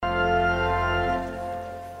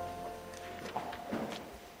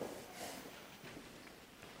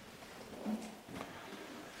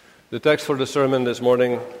The text for the sermon this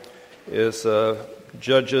morning is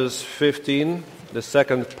Judges 15, the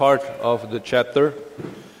second part of the chapter,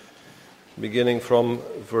 beginning from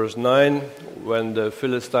verse 9, when the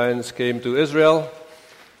Philistines came to Israel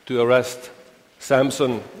to arrest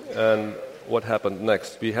Samson and what happened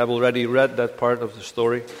next. We have already read that part of the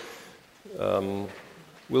story.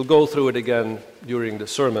 We'll go through it again during the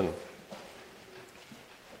sermon.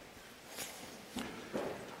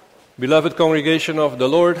 Beloved congregation of the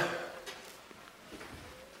Lord,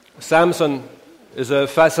 Samson is a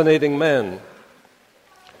fascinating man.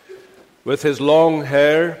 With his long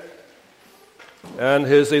hair and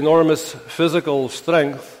his enormous physical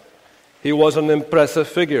strength, he was an impressive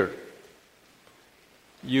figure.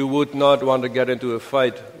 You would not want to get into a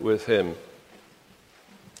fight with him.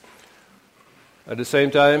 At the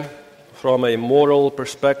same time, from a moral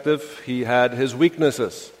perspective, he had his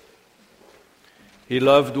weaknesses. He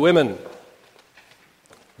loved women,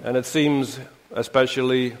 and it seems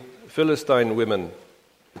especially Philistine women.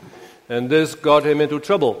 And this got him into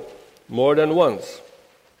trouble more than once.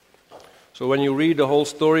 So when you read the whole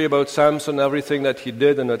story about Samson, everything that he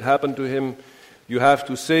did and that happened to him, you have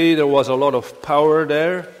to say there was a lot of power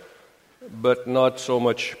there, but not so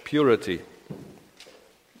much purity.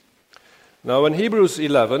 Now in Hebrews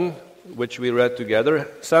 11, which we read together,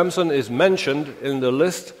 Samson is mentioned in the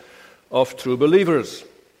list of true believers.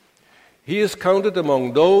 He is counted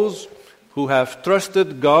among those who have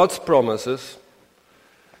trusted God's promises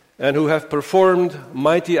and who have performed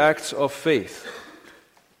mighty acts of faith.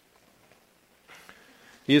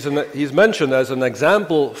 He's mentioned as an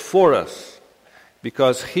example for us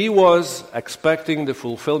because he was expecting the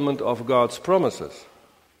fulfillment of God's promises.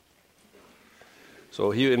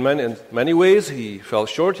 So in many ways he fell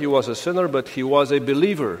short, he was a sinner, but he was a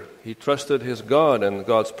believer. He trusted his God and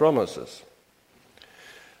God's promises.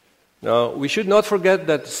 Now, we should not forget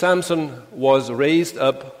that Samson was raised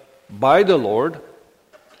up by the Lord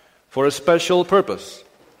for a special purpose,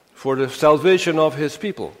 for the salvation of his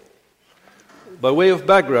people. By way of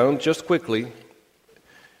background, just quickly,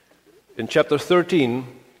 in chapter 13,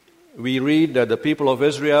 we read that the people of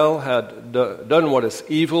Israel had done what is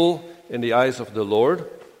evil in the eyes of the Lord.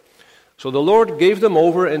 So the Lord gave them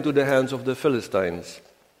over into the hands of the Philistines,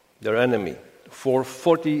 their enemy, for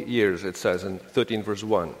 40 years, it says in 13 verse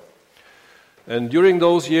 1. And during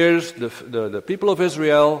those years, the people of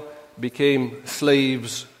Israel became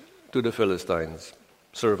slaves to the Philistines,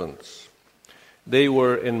 servants. They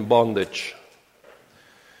were in bondage.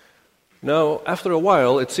 Now, after a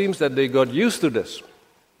while, it seems that they got used to this.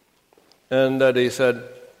 And they said,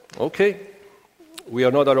 okay, we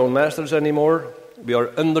are not our own masters anymore. We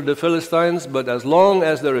are under the Philistines, but as long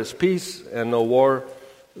as there is peace and no war,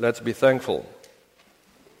 let's be thankful.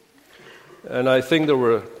 And I think there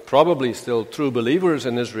were probably still true believers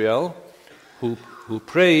in Israel who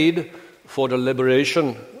prayed for the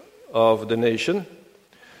liberation of the nation.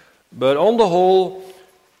 But on the whole,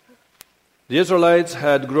 the Israelites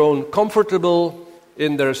had grown comfortable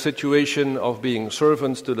in their situation of being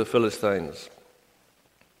servants to the Philistines.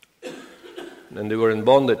 And they were in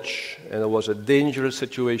bondage, and it was a dangerous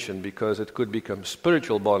situation because it could become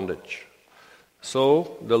spiritual bondage.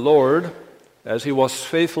 So the Lord, as he was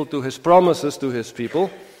faithful to his promises to his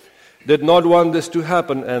people, did not want this to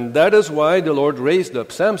happen, and that is why the Lord raised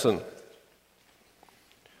up Samson.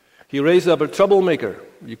 He raised up a troublemaker,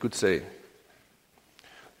 you could say.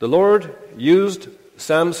 The Lord used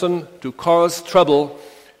Samson to cause trouble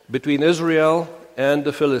between Israel and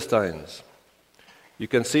the Philistines. You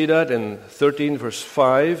can see that in 13 verse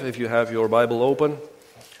 5, if you have your Bible open.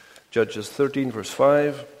 Judges 13 verse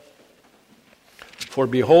 5. For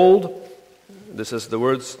behold, this is the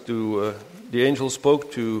words the angel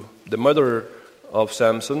spoke to the mother of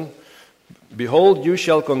Samson. Behold, you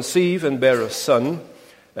shall conceive and bear a son,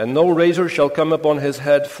 and no razor shall come upon his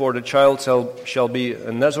head, for the child shall be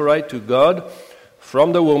a Nazarite to God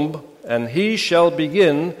from the womb, and he shall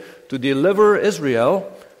begin to deliver Israel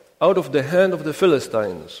out of the hand of the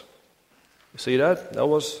Philistines. You see that? That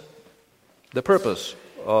was the purpose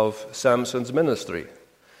of Samson's ministry,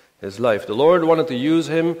 his life. The Lord wanted to use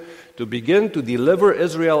him to begin to deliver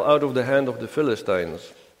Israel out of the hand of the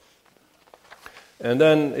Philistines. And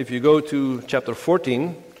then if you go to chapter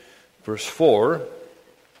 14, verse 4,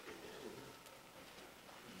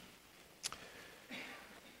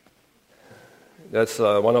 that's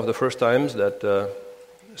one of the first times that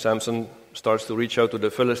Samson starts to reach out to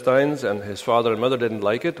the Philistines, and his father and mother didn't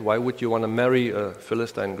like it. Why would you want to marry a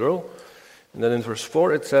Philistine girl? And then in verse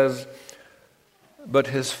 4 it says, but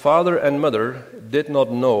his father and mother did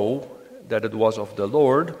not know that it was of the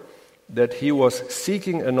Lord, that he was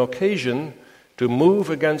seeking an occasion to move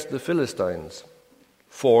against the Philistines,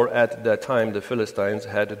 for at that time the Philistines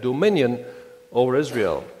had dominion over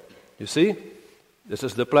Israel. You see, this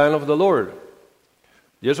is the plan of the Lord.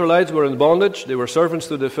 The Israelites were in bondage. They were servants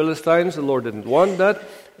to the Philistines. The Lord didn't want that,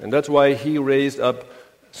 and that's why he raised up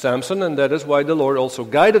Samson, and that is why the Lord also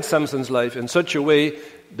guided Samson's life in such a way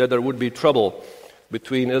that there would be trouble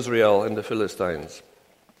between Israel and the Philistines.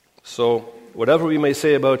 So, whatever we may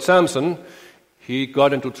say about Samson, he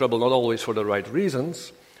got into trouble not always for the right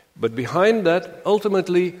reasons, but behind that,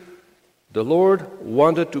 ultimately, the Lord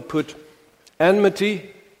wanted to put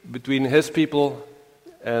enmity between his people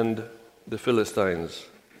and the Philistines.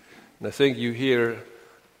 And I think you hear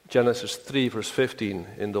Genesis 3, verse 15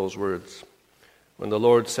 in those words. When the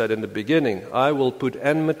Lord said in the beginning, I will put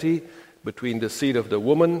enmity between the seed of the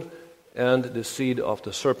woman and the seed of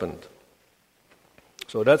the serpent.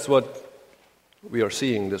 So that's what we are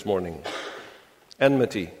seeing this morning.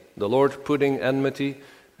 Enmity. The Lord putting enmity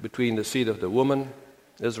between the seed of the woman,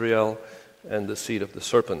 Israel, and the seed of the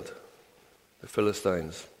serpent, the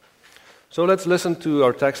Philistines. So let's listen to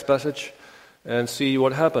our text passage and see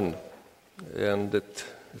what happened. And it's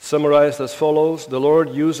summarized as follows. The Lord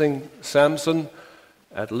using Samson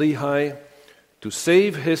at Lehi to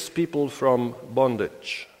save his people from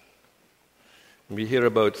bondage. We hear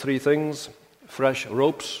about three things: fresh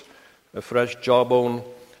ropes, a fresh jawbone,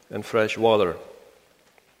 and fresh water.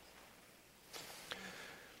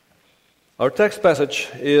 Our text passage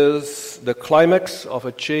is the climax of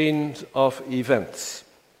a chain of events.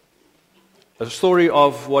 A story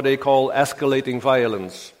of what they call escalating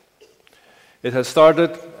violence. It has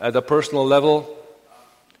started at a personal level.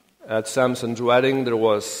 At Samson's wedding, there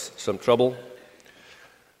was some trouble.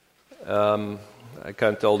 I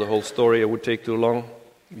can't tell the whole story, it would take too long.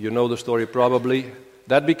 You know the story probably.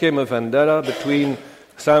 That became a vendetta between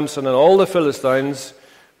Samson and all the Philistines,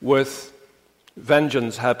 with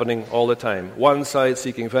vengeance happening all the time. One side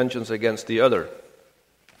seeking vengeance against the other.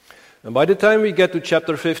 And by the time we get to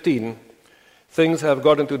chapter 15, things have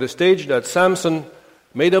gotten to the stage that Samson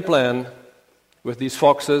made a plan with these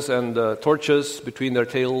foxes and torches between their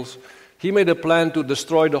tails. He made a plan to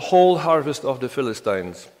destroy the whole harvest of the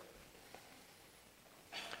Philistines.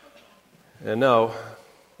 And now,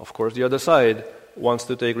 of course, the other side wants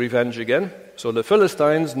to take revenge again. So the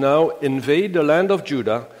Philistines now invade the land of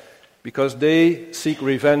Judah because they seek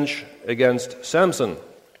revenge against Samson.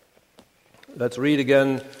 Let's read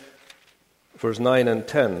again verse 9 and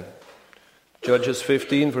 10. Judges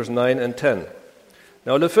 15, verse 9 and 10.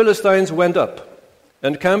 Now the Philistines went up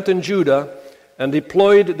and camped in Judah and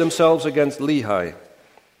deployed themselves against Lehi.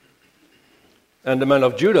 And the men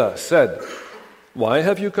of Judah said, Why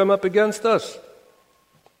have you come up against us?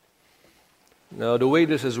 Now the way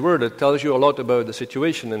this is worded tells you a lot about the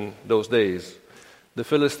situation in those days. The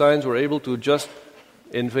Philistines were able to just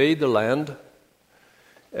invade the land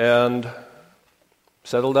and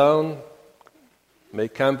settle down,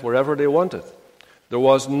 make camp wherever they wanted. There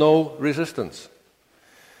was no resistance.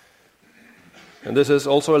 And this is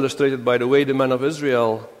also illustrated by the way the men of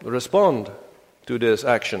Israel respond to this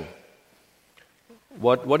action.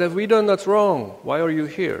 What have we done that's wrong? Why are you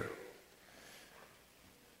here?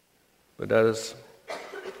 But that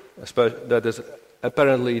is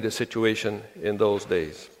apparently the situation in those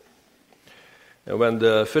days. And when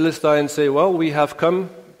the Philistines say, well, we have come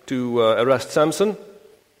to arrest Samson,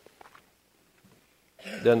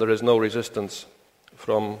 then there is no resistance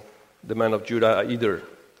from the men of Judah either.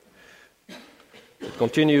 It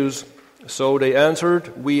continues, so they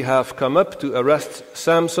answered, we have come up to arrest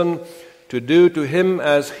Samson, to do to him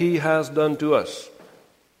as he has done to us.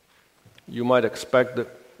 You might expect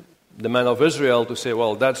the men of Israel to say,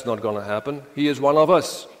 well, that's not going to happen. He is one of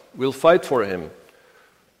us. We'll fight for him.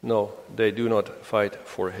 No, they do not fight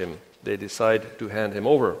for him. They decide to hand him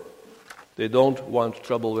over. They don't want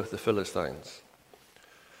trouble with the Philistines.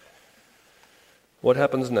 What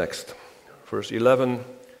happens next? Verse 11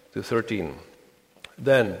 to 13.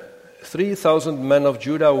 Then 3,000 men of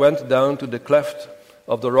Judah went down to the cleft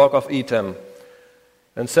of the rock of Etam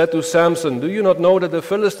and said to Samson, do you not know that the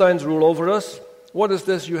Philistines rule over us? What is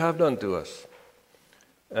this you have done to us?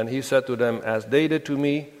 And he said to them, as they did to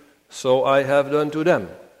me, so I have done to them.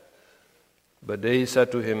 But they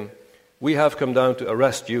said to him, we have come down to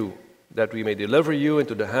arrest you, that we may deliver you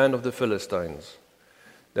into the hand of the Philistines.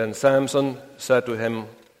 Then Samson said to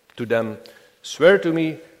them, swear to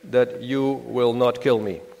me that you will not kill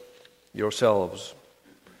me yourselves.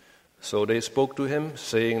 So they spoke to him,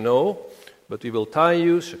 saying, no, but we will tie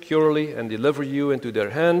you securely and deliver you into their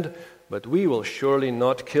hand, but we will surely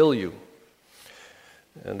not kill you.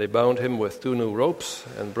 And they bound him with 2 new ropes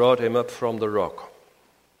and brought him up from the rock.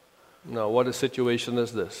 Now, what a situation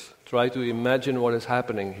is this? Try to imagine what is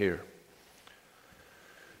happening here.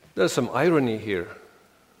 There's some irony here.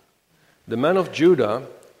 The men of Judah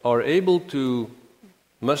are able to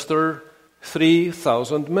muster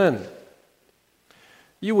 3,000 men.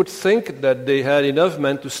 You would think that they had enough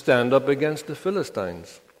men to stand up against the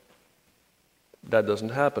Philistines. That doesn't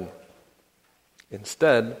happen.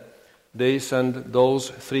 Instead, they send those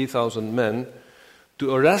 3,000 men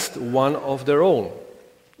to arrest one of their own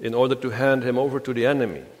in order to hand him over to the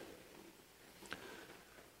enemy.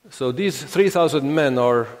 So these 3,000 men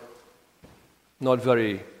are not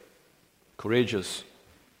very courageous,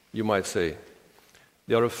 you might say.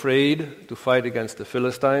 They are afraid to fight against the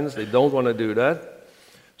Philistines. They don't want to do that.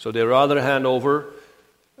 So they rather hand over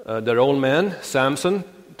their own man, Samson,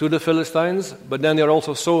 to the Philistines. But then they are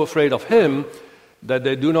also so afraid of him that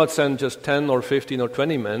they do not send just 10 or 15 or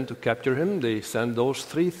 20 men to capture him. They send those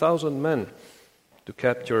 3,000 men to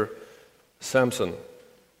capture Samson.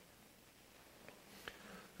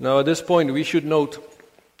 Now at this point we should note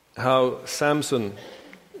how Samson,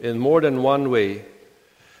 in more than one way,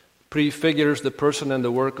 prefigures the person and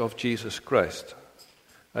the work of Jesus Christ.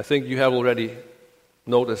 I think you have already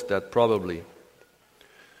noticed that probably.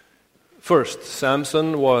 First,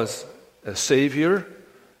 Samson was a savior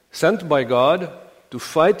sent by God to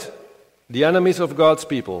fight the enemies of God's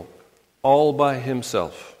people all by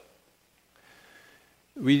himself.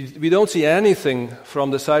 We don't see anything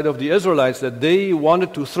from the side of the Israelites that they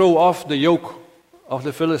wanted to throw off the yoke of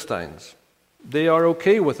the Philistines. They are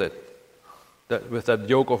okay with it, with that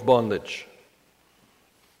yoke of bondage.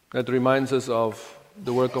 That reminds us of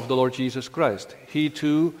the work of the Lord Jesus Christ. He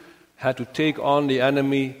too had to take on the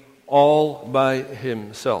enemy all by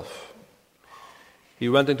himself. He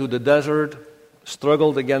went into the desert,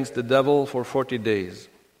 struggled against the devil for 40 days.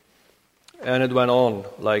 And it went on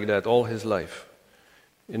like that all his life.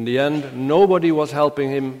 In the end, nobody was helping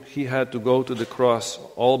him. He had to go to the cross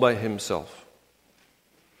all by himself.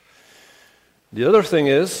 The other thing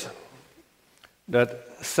is that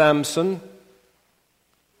Samson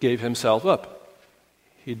gave himself up.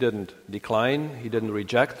 He didn't decline, he didn't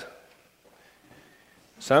reject.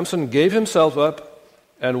 Samson gave himself up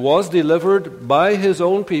and was delivered by his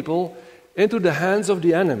own people into the hands of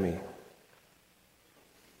the enemy.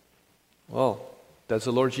 Well, that's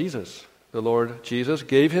the Lord Jesus. The Lord Jesus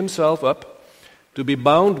gave himself up to be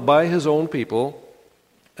bound by his own people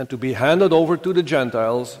and to be handed over to the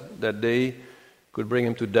Gentiles that they could bring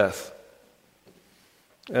him to death.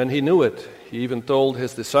 And he knew it. He even told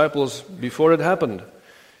his disciples before it happened,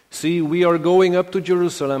 "See, we are going up to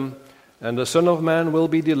Jerusalem, and the Son of Man will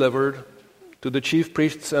be delivered to the chief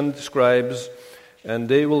priests and scribes, and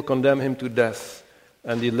they will condemn him to death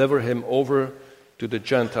and deliver him over to the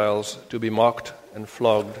Gentiles to be mocked and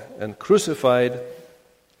flogged and crucified,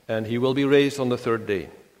 and he will be raised on the third day."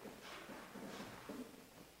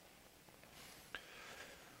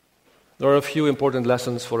 There are a few important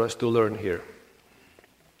lessons for us to learn here.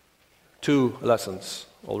 2 lessons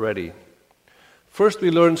already. First,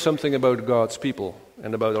 we learn something about God's people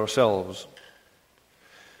and about ourselves.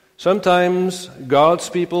 Sometimes God's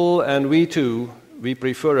people and we too, we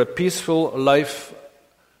prefer a peaceful life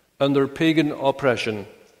under pagan oppression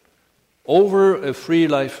over a free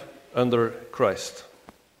life under Christ.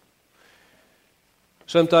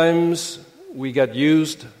 Sometimes we get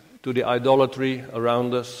used to the idolatry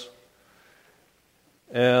around us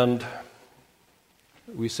and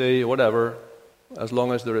we say, whatever, as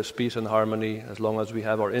long as there is peace and harmony, as long as we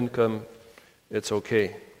have our income, it's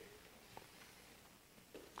okay.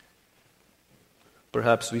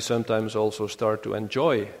 Perhaps we sometimes also start to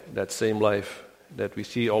enjoy that same life that we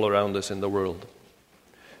see all around us in the world.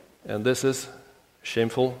 And this is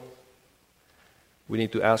shameful. We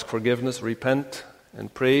need to ask forgiveness, repent,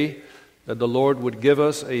 and pray that the Lord would give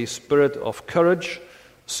us a spirit of courage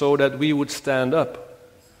so that we would stand up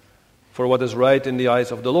for what is right in the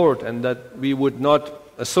eyes of the Lord, and that we would not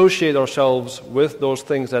associate ourselves with those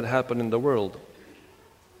things that happen in the world.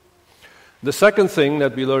 The second thing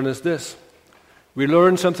that we learn is this. We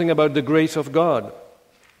learn something about the grace of God.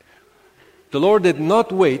 The Lord did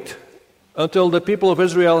not wait until the people of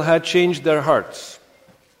Israel had changed their hearts.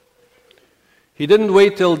 He didn't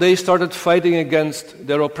wait till they started fighting against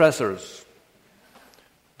their oppressors.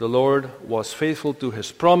 The Lord was faithful to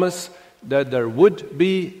his promise that there would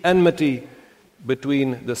be enmity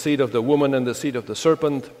between the seed of the woman and the seed of the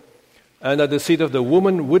serpent, and that the seed of the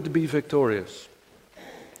woman would be victorious.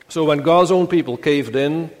 So when God's own people caved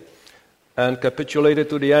in and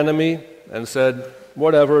capitulated to the enemy and said,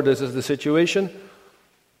 whatever, this is the situation,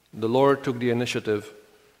 the Lord took the initiative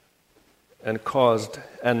and caused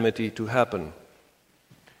enmity to happen.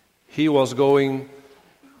 He was going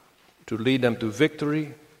to lead them to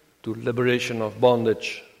victory, to liberation of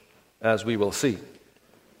bondage, as we will see.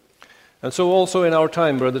 And so also in our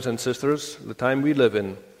time, brothers and sisters, the time we live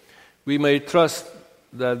in, we may trust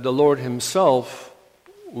that the Lord Himself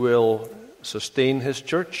will sustain His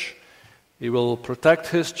church. He will protect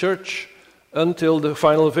His church until the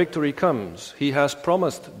final victory comes. He has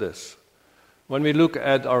promised this. When we look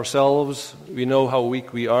at ourselves, we know how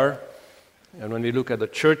weak we are. And when we look at the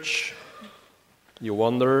church, you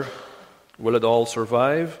wonder, will it all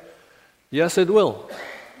survive? Yes, it will,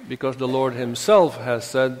 because the Lord Himself has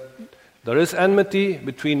said, there is enmity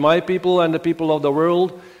between my people and the people of the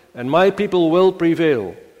world, and my people will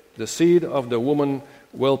prevail. The seed of the woman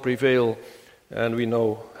will prevail. And we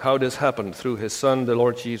know how this happened through His Son, the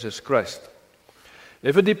Lord Jesus Christ.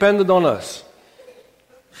 If it depended on us,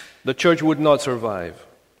 the church would not survive.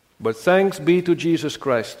 But thanks be to Jesus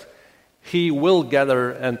Christ, He will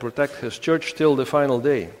gather and protect His church till the final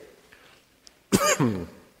day.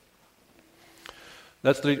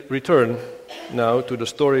 Let's return now to the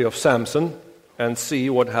story of Samson and see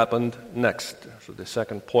what happened next. So the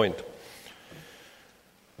second point.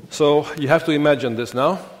 So you have to imagine this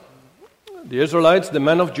now. The Israelites, the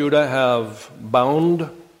men of Judah, have bound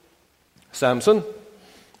Samson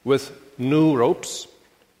with new ropes,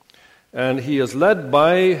 and he is led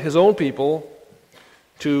by his own people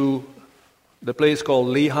to the place called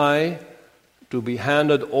Lehi to be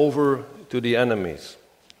handed over to the enemies.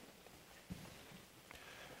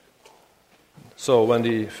 So when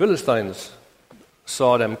the Philistines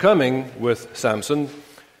saw them coming with Samson,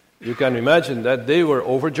 you can imagine that they were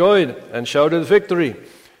overjoyed and shouted victory.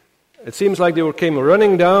 It seems like they came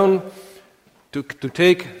running down to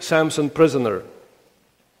take Samson prisoner.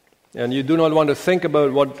 And you do not want to think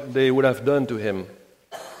about what they would have done to him.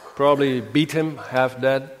 Probably beat him half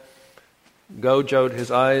dead, gouge out his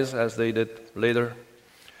eyes as they did later,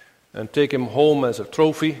 and take him home as a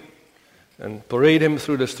trophy and parade him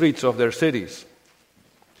through the streets of their cities.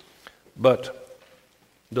 But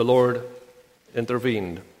the Lord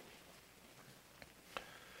intervened.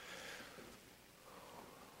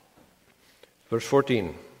 Verse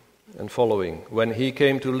 14 and following. When he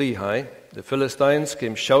came to Lehi, the Philistines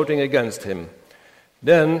came shouting against him.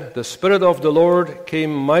 Then the Spirit of the Lord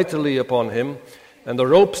came mightily upon him, and the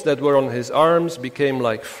ropes that were on his arms became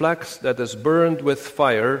like flax that is burned with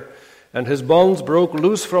fire, and his bonds broke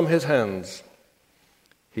loose from his hands.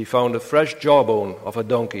 He found a fresh jawbone of a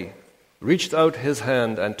donkey, reached out his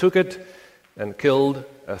hand and took it, and killed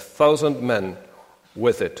 1,000 men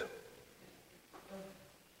with it.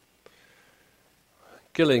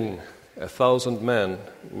 Killing 1,000 men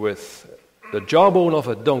with the jawbone of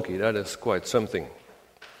a donkey, that is quite something.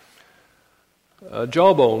 A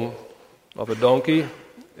jawbone of a donkey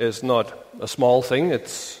is not a small thing.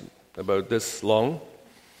 It's about this long.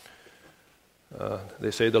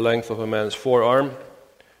 They say the length of a man's forearm.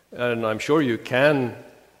 And I'm sure you can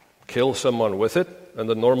kill someone with it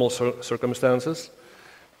under normal circumstances.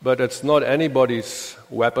 But it's not anybody's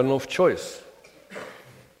weapon of choice.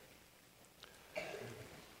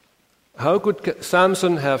 How could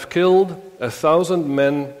Samson have killed 1,000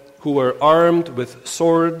 men who were armed with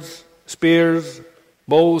swords, spears,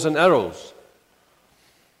 bows, and arrows?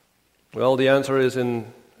 Well, the answer is in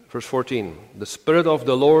verse 14. The Spirit of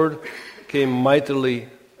the Lord came mightily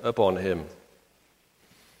upon him.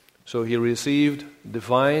 So he received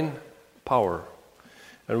divine power.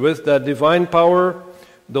 And with that divine power,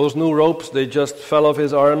 those new ropes, they just fell off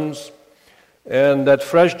his arms, and that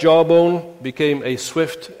fresh jawbone became a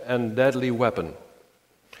swift and deadly weapon.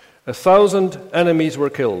 1,000 enemies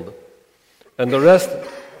were killed, and the rest,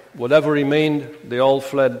 whatever remained, they all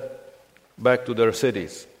fled back to their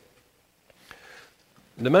cities.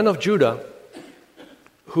 The men of Judah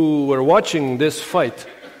who were watching this fight,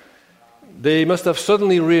 they must have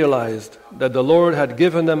suddenly realized that the Lord had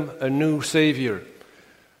given them a new Savior,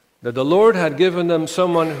 that the Lord had given them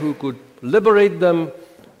someone who could liberate them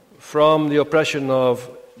from the oppression of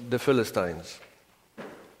the Philistines.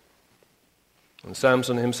 And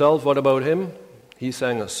Samson himself, what about him? He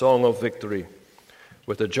sang a song of victory.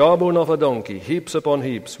 With the jawbone of a donkey, heaps upon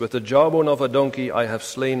heaps, with the jawbone of a donkey I have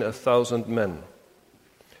slain 1,000 men.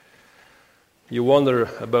 You wonder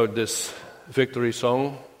about this victory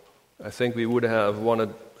song. I think we would have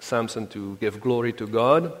wanted Samson to give glory to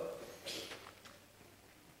God.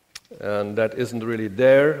 And that isn't really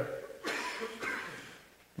there.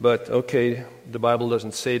 But okay, the Bible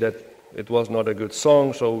doesn't say that it was not a good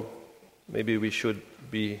song, so maybe we should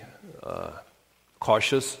be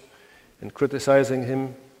cautious in criticizing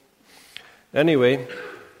him. Anyway,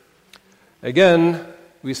 again,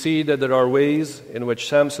 we see that there are ways in which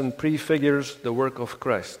Samson prefigures the work of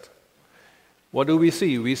Christ. What do we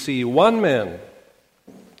see? We see one man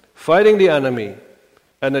fighting the enemy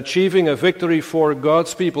and achieving a victory for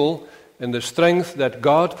God's people in the strength that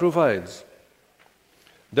God provides,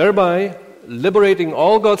 thereby liberating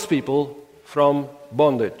all God's people from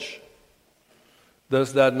bondage.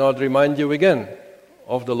 Does that not remind you again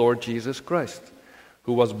of the Lord Jesus Christ,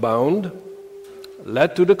 who was bound,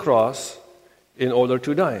 led to the cross in order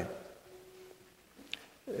to die?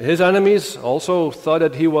 His enemies also thought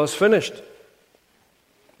that he was finished,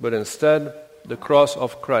 but instead the cross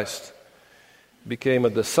of Christ became a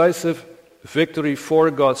decisive victory for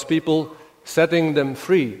God's people, setting them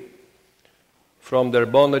free from their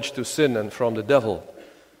bondage to sin and from the devil.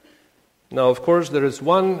 Now, of course, there is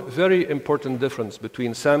one very important difference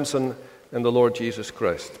between Samson and the Lord Jesus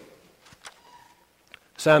Christ.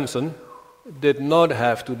 Samson did not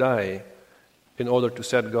have to die in order to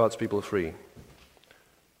set God's people free.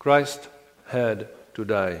 Christ had to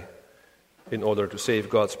die in order to save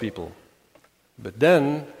God's people. But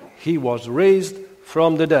then he was raised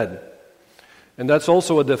from the dead. And that's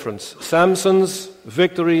also a difference. Samson's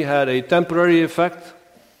victory had a temporary effect,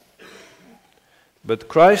 but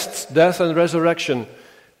Christ's death and resurrection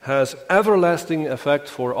has everlasting effect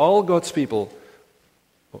for all God's people,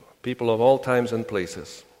 people of all times and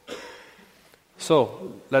places.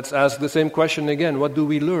 So, let's ask the same question again. What do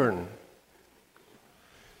we learn?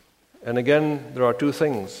 And again, there are two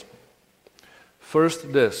things.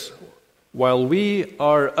 First, this. While we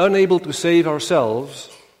are unable to save ourselves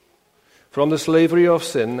from the slavery of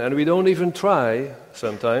sin, and we don't even try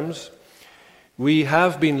sometimes, we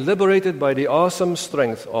have been liberated by the awesome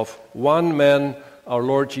strength of one man, our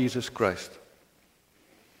Lord Jesus Christ.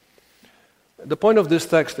 The point of this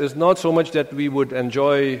text is not so much that we would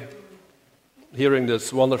enjoy hearing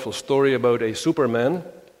this wonderful story about a Superman,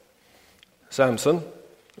 Samson,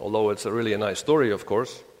 although it's really a nice story, of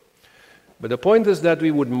course. But the point is that we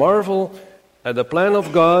would marvel at the plan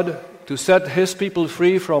of God to set His people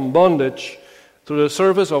free from bondage through the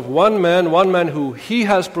service of one man who He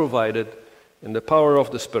has provided in the power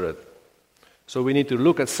of the Spirit. So we need to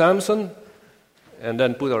look at Samson and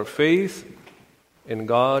then put our faith in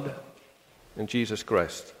God, in Jesus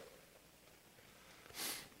Christ.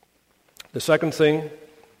 The second thing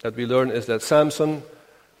that we learn is that Samson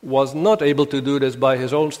was not able to do this by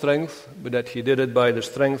his own strength, but that he did it by the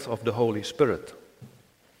strength of the Holy Spirit.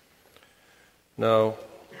 Now,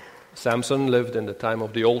 Samson lived in the time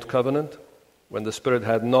of the Old Covenant, when the Spirit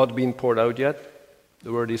had not been poured out yet.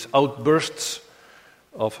 There were these outbursts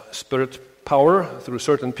of Spirit power through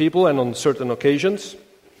certain people and on certain occasions.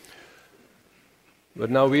 But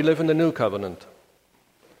now we live in the New Covenant.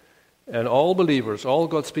 And all believers, all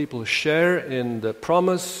God's people, share in the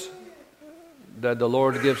promise that the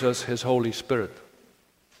Lord gives us His Holy Spirit.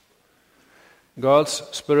 God's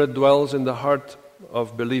Spirit dwells in the heart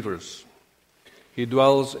of believers. He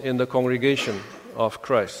dwells in the congregation of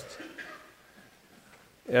Christ.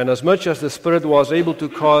 And as much as the Spirit was able to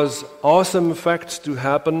cause awesome facts to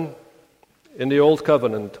happen in the Old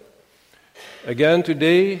Covenant, again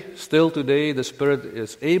today, still today, the Spirit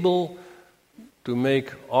is able to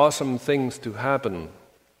make awesome things to happen.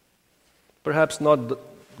 Perhaps not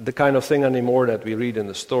the kind of thing anymore that we read in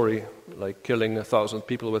the story, like killing 1,000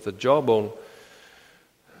 people with a jawbone,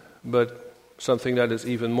 but something that is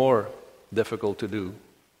even more difficult to do,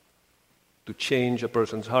 to change a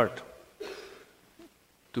person's heart,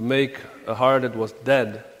 to make a heart that was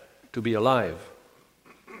dead to be alive.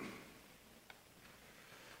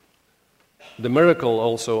 The miracle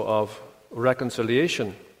also of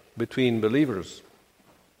reconciliation between believers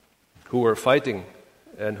who are fighting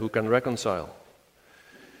and who can reconcile.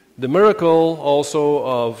 The miracle also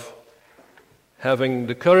of having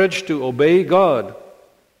the courage to obey God,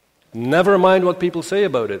 never mind what people say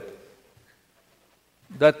about it.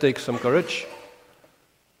 That takes some courage.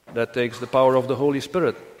 That takes the power of the Holy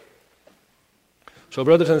Spirit. So,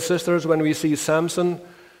 brothers and sisters, when we see Samson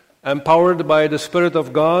empowered by the Spirit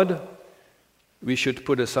of God, we should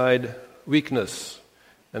put aside weakness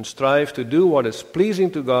and strive to do what is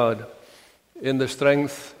pleasing to God in the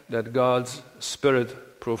strength that God's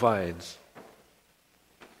Spirit provides.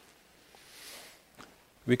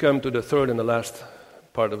 We come to the third and the last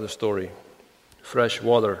part of the story, fresh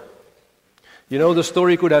water. You know, the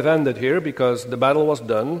story could have ended here because the battle was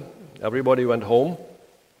done, everybody went home,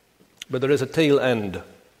 but there is a tail end.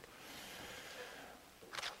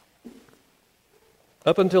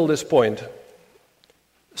 Up until this point,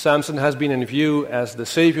 Samson has been in view as the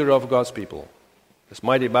savior of God's people. This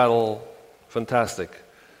mighty battle, fantastic.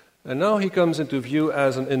 And now he comes into view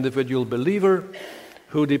as an individual believer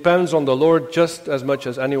who depends on the Lord just as much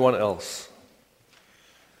as anyone else.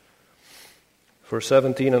 Verse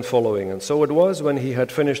 17 and following. And so it was, when he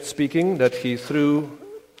had finished speaking, that he threw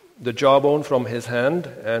the jawbone from his hand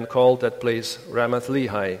and called that place Ramath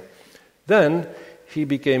Lehi. Then he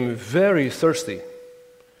became very thirsty.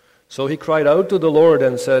 So he cried out to the Lord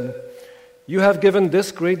and said, "You have given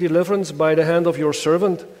this great deliverance by the hand of your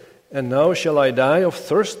servant, and now shall I die of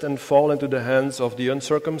thirst and fall into the hands of the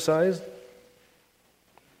uncircumcised?"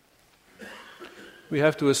 We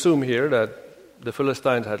have to assume here that the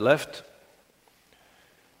Philistines had left,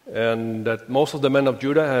 and that most of the men of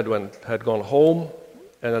Judah had gone home,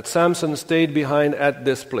 and that Samson stayed behind at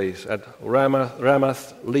this place, at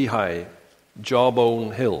Ramath Lehi,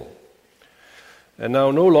 Jawbone Hill. And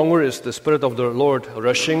now no longer is the Spirit of the Lord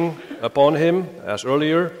rushing upon him as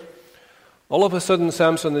earlier. All of a sudden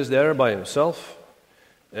Samson is there by himself,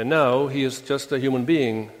 and now he is just a human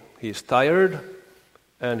being. He is tired,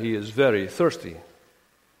 and he is very thirsty.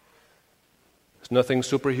 There's nothing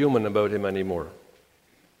superhuman about him anymore.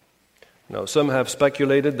 Now, some have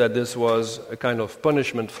speculated that this was a kind of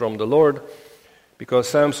punishment from the Lord because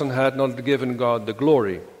Samson had not given God the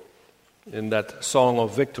glory in that song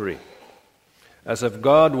of victory. As if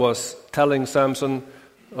God was telling Samson,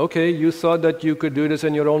 "Okay, you thought that you could do this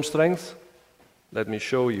in your own strength? Let me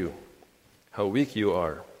show you how weak you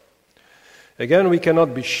are." Again, we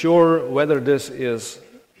cannot be sure whether this is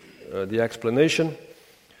the explanation.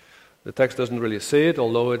 The text doesn't really say it,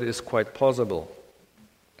 although it is quite possible.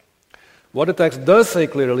 What the text does say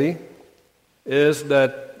clearly is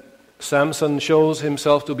that Samson shows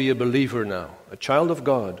himself to be a believer now, a child of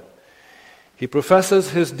God. He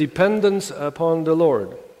professes his dependence upon the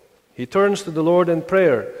Lord. He turns to the Lord in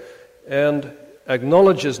prayer and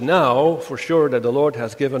acknowledges now for sure that the Lord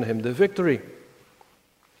has given him the victory.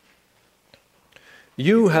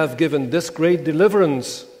 "You have given this great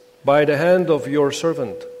deliverance by the hand of your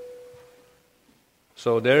servant."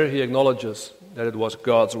 So there he acknowledges that it was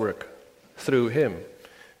God's work through him.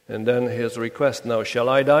 And then his request, "Now shall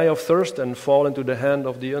I die of thirst and fall into the hand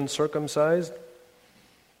of the uncircumcised?"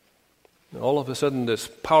 And all of a sudden this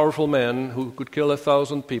powerful man who could kill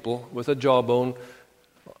 1,000 people with a jawbone,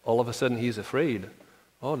 all of a sudden he's afraid.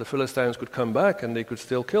 Oh, the Philistines could come back and they could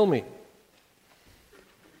still kill me.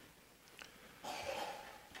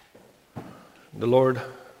 The Lord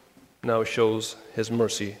now shows his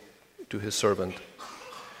mercy to his servant.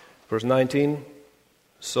 Verse 19,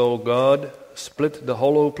 "So God split the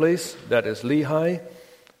hollow place, that is Lehi,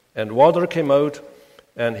 and water came out,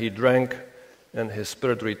 and he drank, and his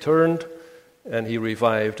spirit returned, and he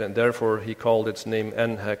revived, and therefore he called its name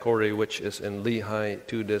En-Hakkore, which is in Lehi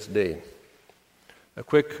to this day." A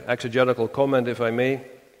quick exegetical comment, if I may.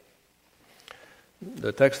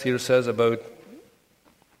 The text here says about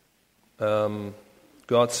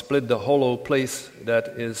God split the hollow place that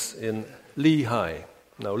is in Lehi.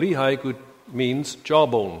 Now, Lehi means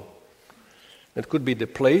jawbone. It could be the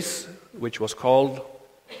place which was called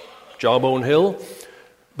Jawbone Hill,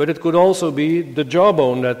 but it could also be the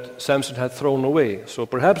jawbone that Samson had thrown away. So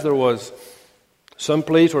perhaps there was some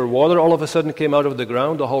place where water all of a sudden came out of the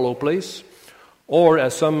ground, a hollow place, or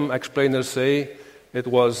as some explainers say, it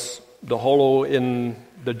was the hollow in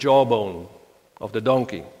the jawbone of the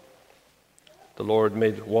donkey. The Lord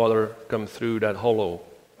made water come through that hollow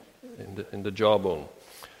in the jawbone.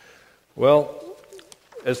 Well,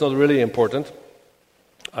 it's not really important.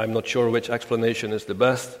 I'm not sure which explanation is the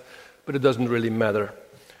best, but it doesn't really matter.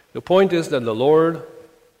 The point is that the Lord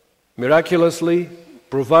miraculously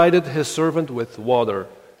provided his servant with water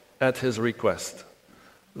at his request,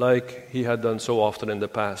 like he had done so often in the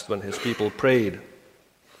past when his people prayed.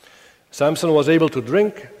 Samson was able to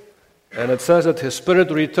drink, and it says that his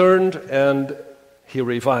spirit returned and he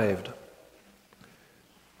revived.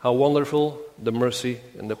 How wonderful the mercy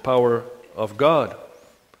and the power of God.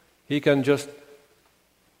 He can just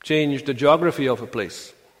change the geography of a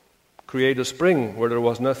place, create a spring where there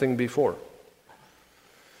was nothing before.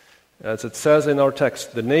 As it says in our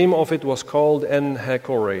text, the name of it was called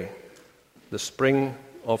En-Hakkore, the spring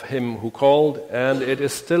of him who called, and it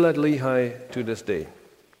is still at Lehi to this day.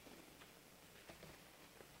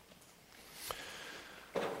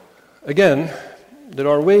 Again, there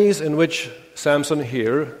are ways in which Samson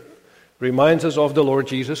here reminds us of the Lord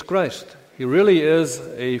Jesus Christ. He really is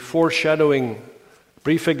a foreshadowing,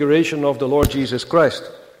 prefiguration of the Lord Jesus Christ.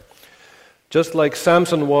 Just like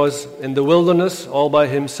Samson was in the wilderness all by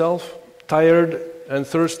himself, tired and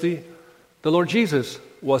thirsty, the Lord Jesus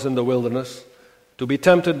was in the wilderness to be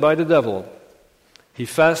tempted by the devil. He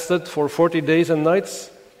fasted for 40 days and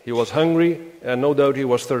nights. He was hungry, and no doubt he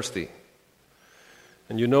was thirsty.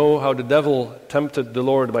 And you know how the devil tempted the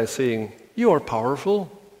Lord by saying, "You are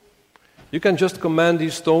powerful. You can just command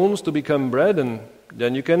these stones to become bread and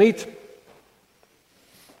then you can eat."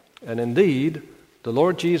 And indeed, the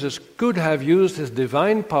Lord Jesus could have used his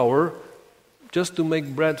divine power just to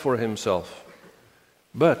make bread for himself.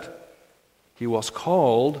 But he was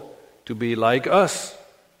called to be like us,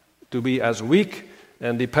 to be as weak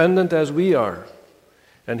and dependent as we are.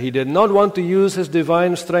 And he did not want to use his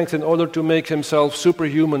divine strength in order to make himself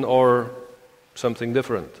superhuman or something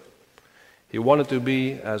different. He wanted to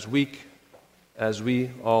be as weak as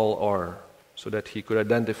we all are, so that he could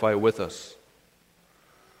identify with us.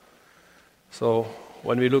 So,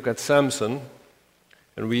 when we look at Samson,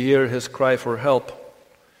 and we hear his cry for help,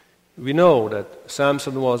 we know that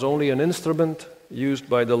Samson was only an instrument used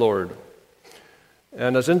by the Lord.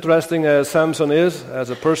 And as interesting as Samson is,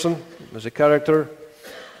 as a person, as a character,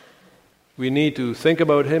 we need to think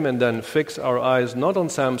about him and then fix our eyes not on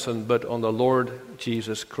Samson, but on the Lord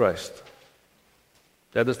Jesus Christ.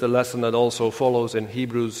 That is the lesson that also follows in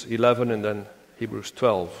Hebrews 11 and then Hebrews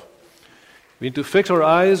 12. We need to fix our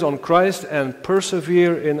eyes on Christ and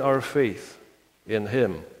persevere in our faith in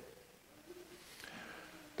him.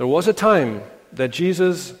 There was a time that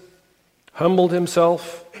Jesus humbled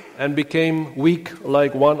himself and became weak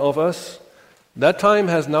like one of us. That time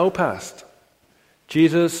has now passed.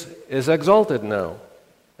 Jesus is exalted now,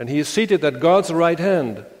 and he is seated at God's right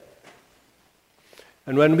hand.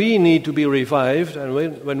 And when we need to be revived, and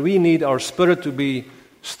when we need our spirit to be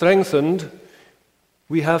strengthened,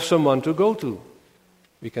 we have someone to go to.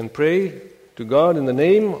 We can pray to God in the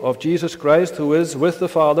name of Jesus Christ, who is with the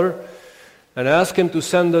Father, and ask him to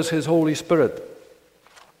send us his Holy Spirit.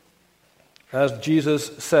 As Jesus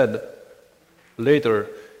said later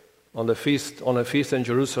on a feast in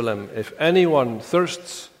Jerusalem, "If anyone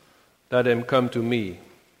thirsts, let him come to me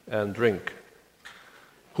and drink.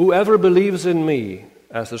 Whoever believes in me,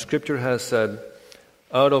 as the Scripture has said,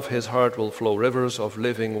 out of his heart will flow rivers of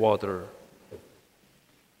living water."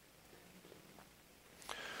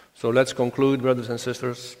 So let's conclude, brothers and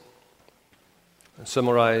sisters, and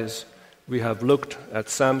summarize. We have looked at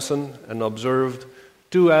Samson and observed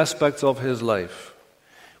two aspects of his life.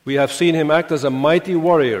 We have seen him act as a mighty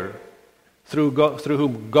warrior through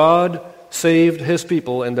whom God saved his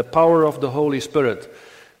people in the power of the Holy Spirit.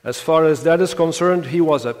 As far as that is concerned, he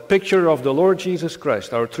was a picture of the Lord Jesus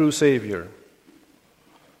Christ, our true Savior.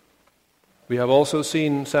 We have also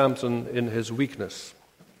seen Samson in his weakness,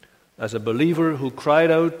 as a believer who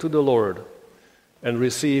cried out to the Lord and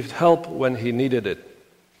received help when he needed it.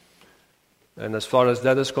 And as far as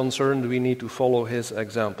that is concerned, we need to follow his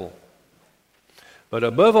example. But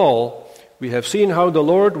above all, we have seen how the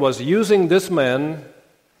Lord was using this man,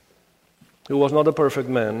 who was not a perfect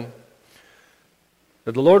man,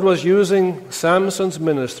 that the Lord was using Samson's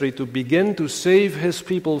ministry to begin to save his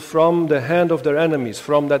people from the hand of their enemies,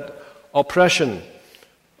 from that oppression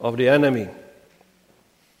of the enemy.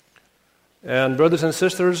 And brothers and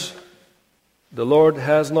sisters, the Lord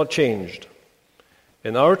has not changed.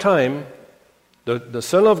 In our time, the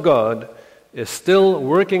Son of God is still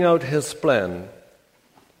working out his plan,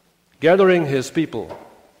 gathering his people,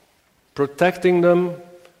 protecting them,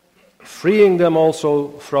 freeing them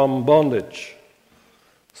also from bondage.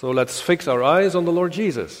 So let's fix our eyes on the Lord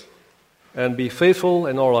Jesus and be faithful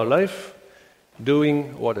in all our life,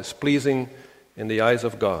 doing what is pleasing in the eyes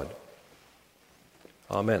of God.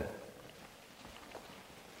 Amen.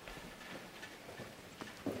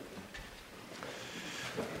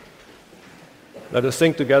 Let us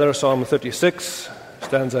sing together Psalm 36,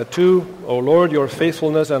 stanza 2. O Lord, your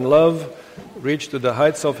faithfulness and love reach to the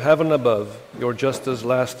heights of heaven above. Your justice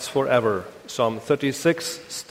lasts forever. Psalm 36,